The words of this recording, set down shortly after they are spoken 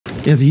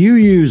If you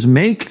use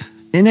Make,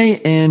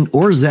 NAN,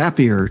 or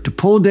Zapier to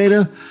pull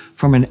data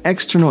from an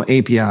external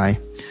API,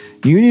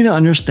 you need to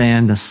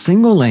understand the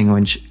single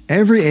language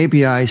every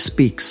API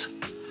speaks: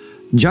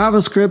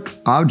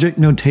 JavaScript Object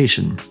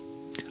Notation,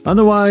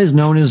 otherwise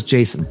known as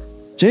JSON.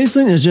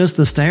 JSON is just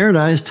the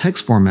standardized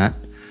text format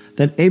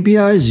that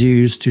APIs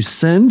use to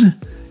send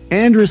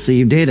and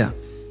receive data.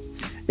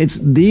 It's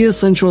the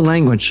essential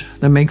language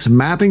that makes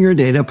mapping your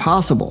data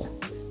possible.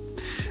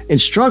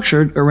 It's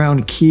structured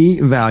around key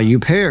value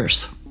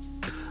pairs.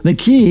 The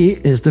key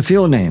is the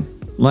field name,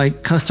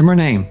 like customer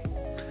name,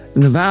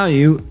 and the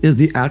value is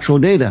the actual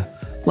data,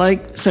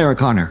 like Sarah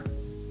Connor.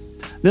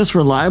 This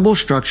reliable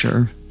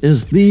structure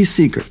is the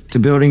secret to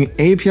building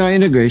API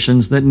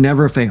integrations that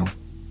never fail.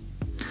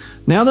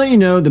 Now that you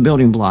know the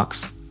building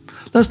blocks,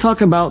 let's talk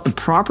about the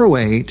proper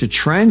way to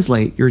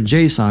translate your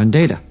JSON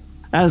data.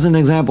 As an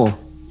example,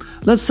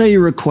 let's say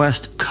you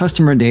request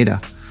customer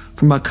data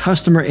from a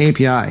customer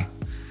API,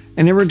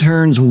 and it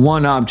returns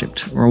one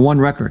object or one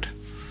record.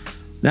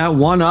 That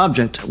one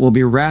object will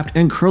be wrapped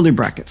in curly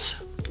brackets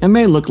and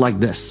may look like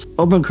this: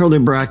 open curly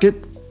bracket,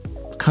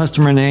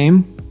 customer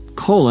name,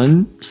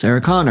 colon,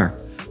 Sarah Connor,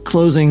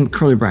 closing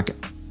curly bracket.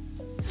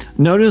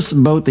 Notice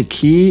both the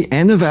key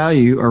and the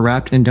value are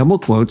wrapped in double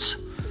quotes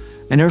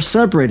and are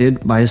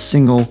separated by a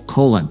single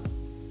colon.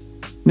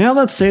 Now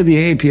let's say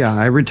the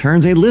API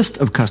returns a list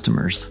of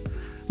customers.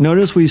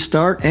 Notice we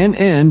start and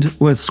end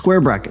with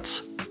square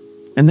brackets,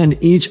 and then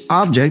each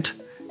object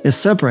is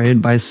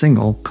separated by a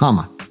single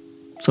comma.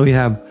 So we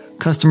have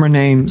customer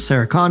name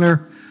Sarah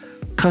Connor,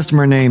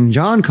 customer name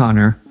John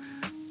Connor,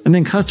 and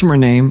then customer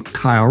name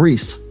Kyle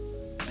Reese.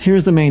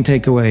 Here's the main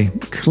takeaway.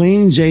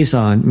 Clean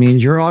JSON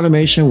means your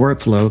automation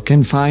workflow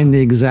can find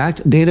the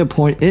exact data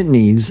point it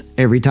needs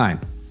every time.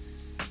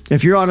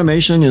 If your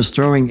automation is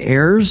throwing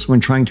errors when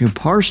trying to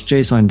parse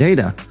JSON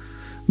data,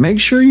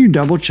 make sure you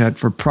double check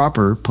for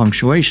proper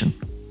punctuation.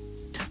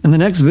 In the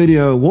next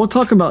video, we'll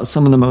talk about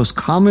some of the most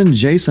common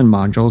JSON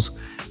modules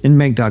in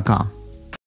Make.com.